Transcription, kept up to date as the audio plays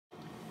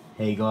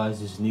Hey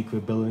guys, this is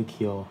Nico Bellic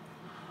here.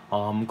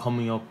 I'm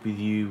coming up with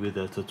you with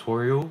a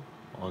tutorial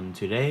on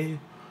today.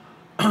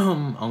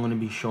 I'm going to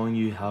be showing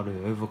you how to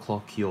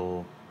overclock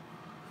your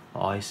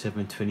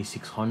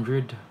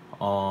i7-2600.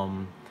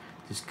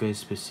 This goes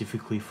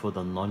specifically for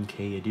the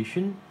non-K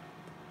edition.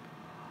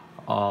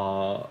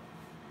 I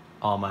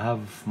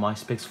have my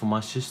specs for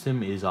my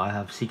system is I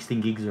have 16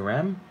 gigs of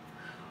RAM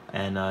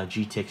and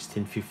GTX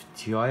 1050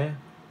 Ti.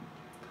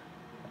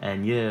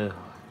 And yeah,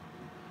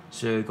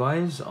 so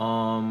guys,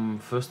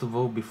 first of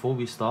all, before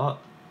we start,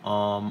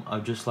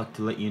 I'd just like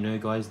to let you know,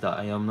 guys, that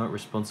I am not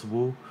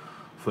responsible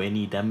for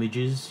any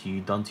damages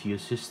you done to your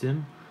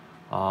system.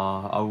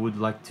 I would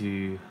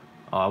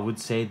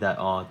say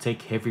that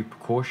take heavy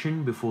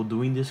precaution before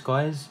doing this,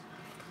 guys,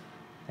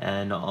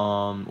 and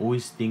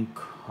always think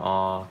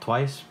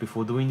twice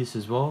before doing this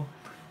as well.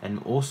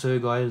 And also,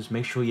 guys,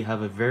 make sure you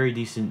have a very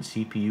decent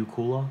CPU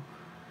cooler.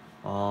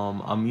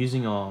 I'm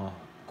using a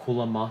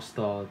Cooler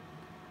Master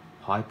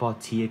Hyper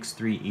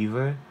TX3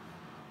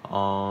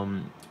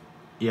 Evo.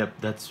 Yep,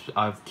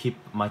 I've keep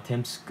my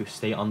temps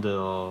stay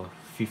under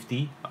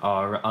 50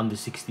 under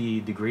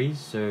 60 degrees,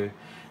 so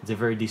it's a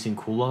very decent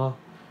cooler,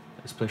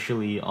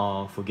 especially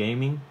for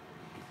gaming.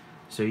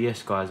 So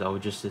yes, guys, I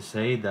would just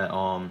say that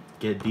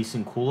get a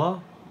decent cooler.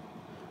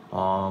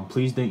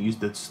 Please don't use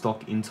the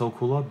stock Intel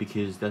cooler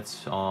because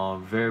that's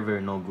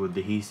very not good.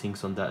 The heat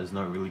sinks on that is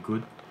not really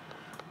good.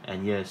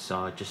 And yes,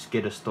 just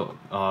get a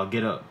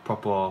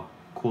proper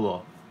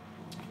cooler.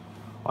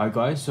 Alright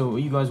guys, so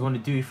what you guys want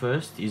to do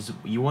first is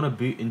you want to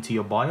boot into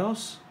your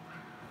BIOS.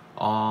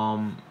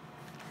 I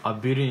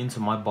booted into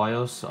my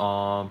BIOS,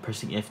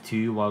 pressing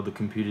F2 while the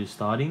computer is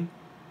starting,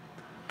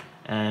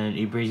 and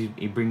it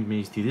brings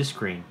me to this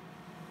screen.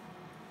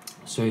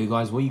 So you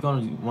guys, what you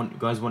want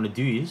to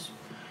do is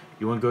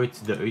you want to go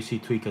to the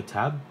OC Tweaker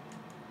tab,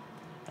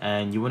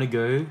 and you want to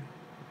go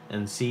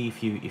and see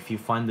if you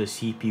find the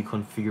CPU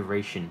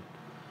configuration,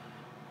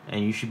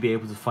 and you should be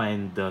able to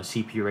find the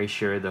CPU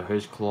ratio, the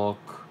host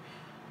clock,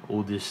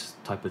 all this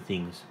type of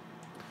things.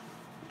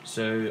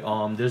 So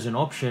there's an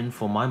option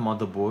for my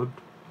motherboard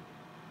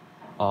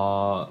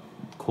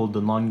called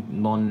the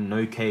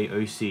no-K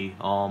OC.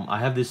 I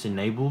have this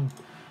enabled.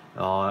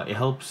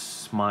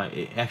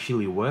 It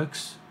actually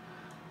works,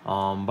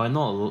 by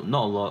not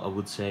a lot, I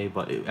would say,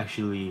 but it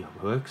actually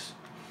works.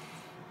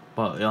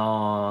 But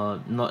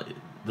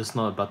that's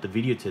not about the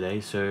video today.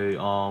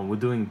 So we're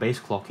doing base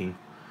clocking.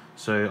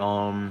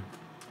 So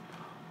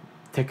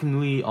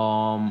technically,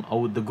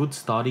 the good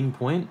starting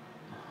point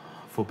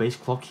for base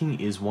clocking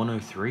is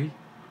 103,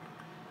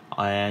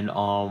 and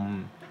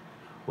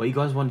what you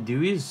guys want to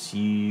do is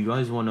you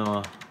guys want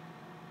to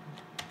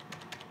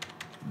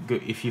go,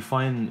 if you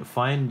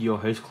find your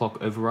host clock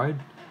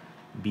override,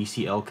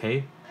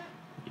 BCLK,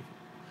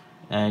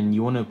 and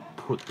you want to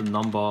put the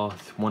number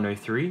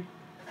 103.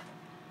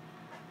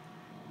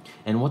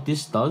 And what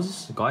this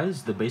does,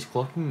 guys, the base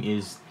clocking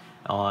is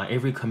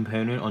every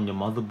component on your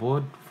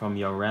motherboard, from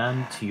your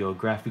RAM to your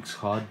graphics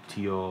card to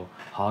your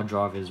hard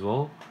drive as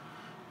well,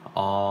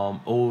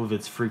 all of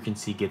its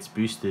frequency gets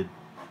boosted.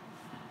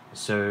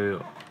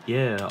 So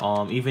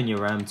yeah, even your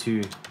RAM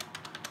too.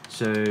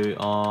 So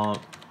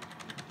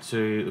so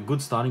a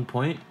good starting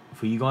point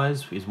for you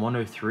guys is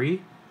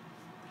 103.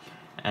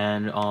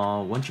 And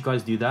once you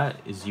guys do that,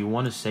 is you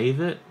want to save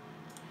it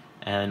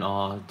and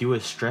do a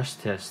stress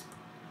test.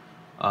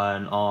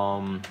 And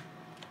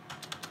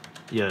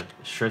yeah,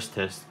 stress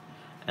test,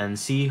 and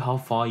see how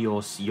far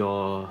your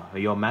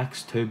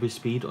max turbo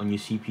speed on your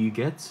CPU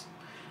gets,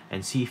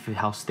 and see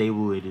how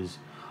stable it is.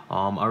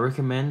 I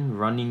recommend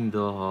running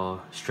the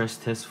stress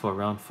test for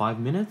around 5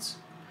 minutes,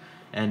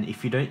 and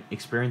if you don't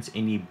experience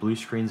any blue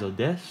screens or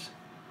deaths,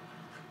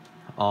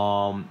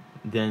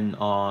 then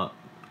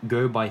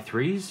go by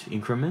threes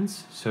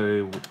increments.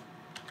 So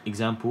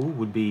example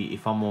would be,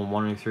 if I'm on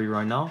 103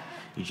 right now,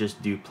 you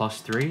just do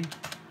 +3,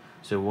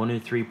 so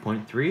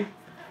 103.3,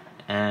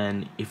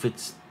 and if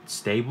it's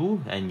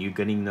stable and you're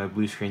getting no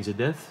blue screens of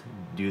death,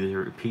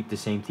 repeat the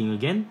same thing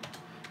again.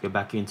 Go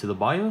back into the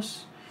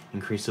BIOS,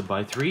 increase it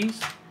by threes,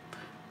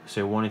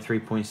 so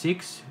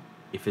 103.6.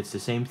 If it's the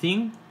same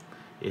thing,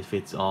 if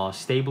it's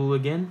stable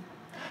again,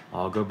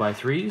 I'll go by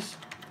threes.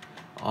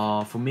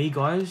 For me,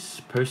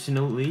 guys,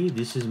 personally,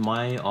 this is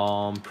my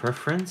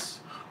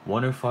preference.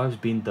 105's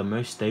been the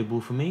most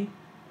stable for me.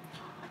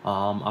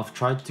 I've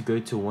tried to go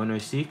to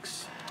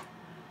 106.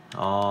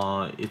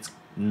 It's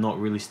not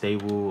really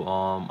stable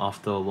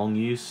after long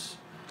use,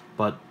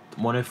 but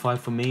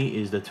 105 for me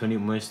is the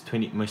most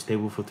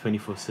stable for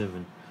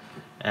 24/7.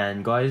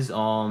 And guys,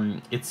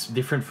 it's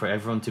different for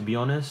everyone, to be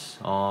honest.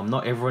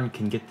 Not everyone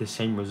can get the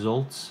same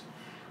results.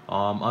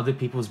 Other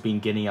people's been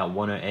getting at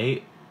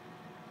 108.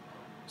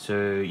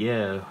 So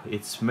yeah,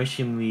 it's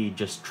mostly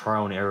just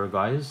trial and error,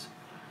 guys.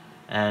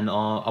 And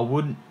I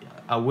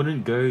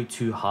wouldn't go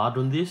too hard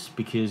on this,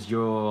 because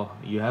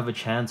you have a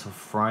chance of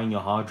frying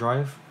your hard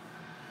drive.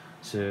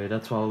 So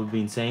that's what I've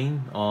been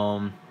saying.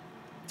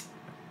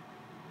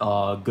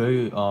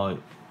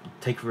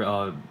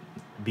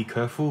 Be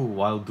careful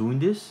while doing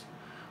this.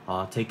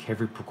 Take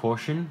every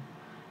precaution,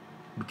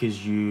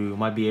 because you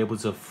might be able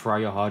to fry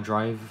your hard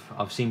drive.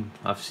 I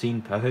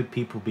heard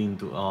people being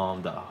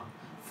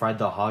fried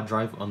the hard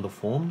drive on the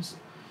forums,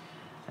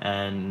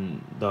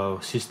 and the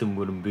system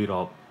wouldn't boot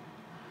up.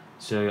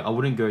 So I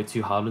wouldn't go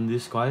too hard on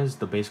this, guys,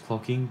 the base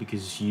clocking,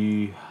 because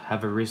you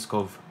have a risk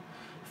of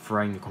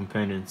frying the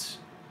components.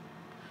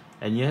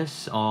 And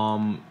yes,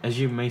 as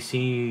you may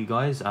see,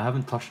 guys, I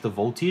haven't touched the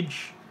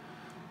voltage.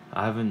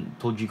 I haven't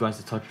told you guys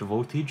to touch the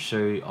voltage,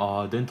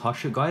 so don't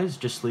touch it, guys.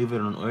 Just leave it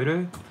on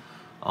auto.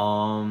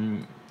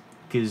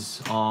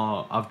 Because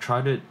I've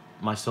tried it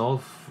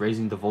myself,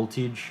 raising the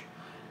voltage,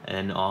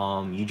 and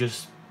you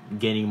just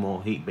getting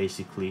more heat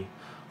basically.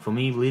 For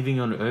me, leaving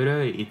on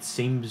auto, it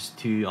seems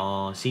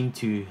to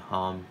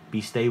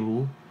be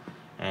stable,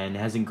 and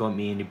hasn't got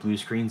me any blue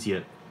screens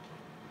yet.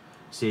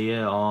 So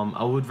yeah,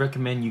 I would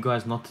recommend you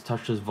guys not to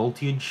touch this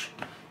voltage.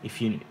 If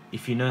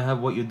you know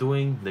what you're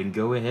doing, then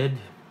go ahead,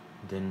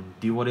 then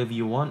do whatever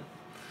you want.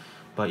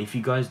 But if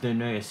you guys don't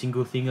know a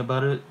single thing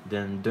about it,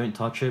 then don't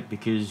touch it,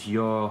 because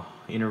you're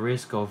in a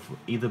risk of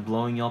either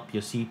blowing up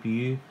your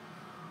CPU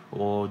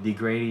or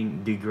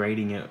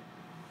degrading it.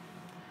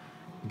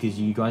 Because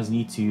you guys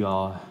need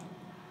to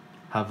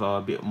have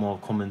a bit more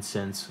common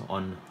sense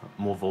on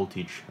more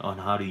voltage, on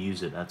how to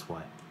use it. That's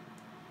why.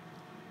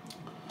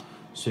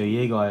 So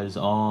yeah, guys,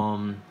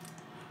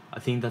 I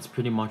think that's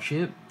pretty much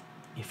it.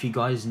 If you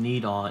guys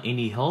need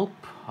any help,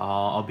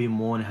 I'll be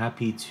more than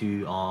happy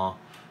to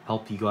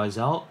help you guys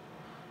out.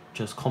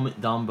 Just comment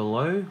down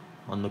below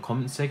on the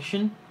comment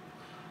section,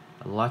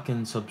 like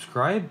and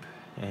subscribe,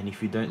 and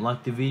if you don't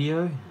like the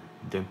video,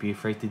 don't be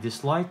afraid to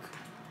dislike.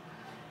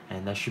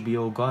 And that should be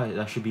all, guys.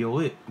 That should be all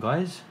it,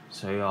 guys.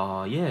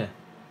 So yeah,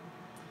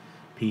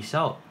 peace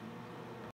out.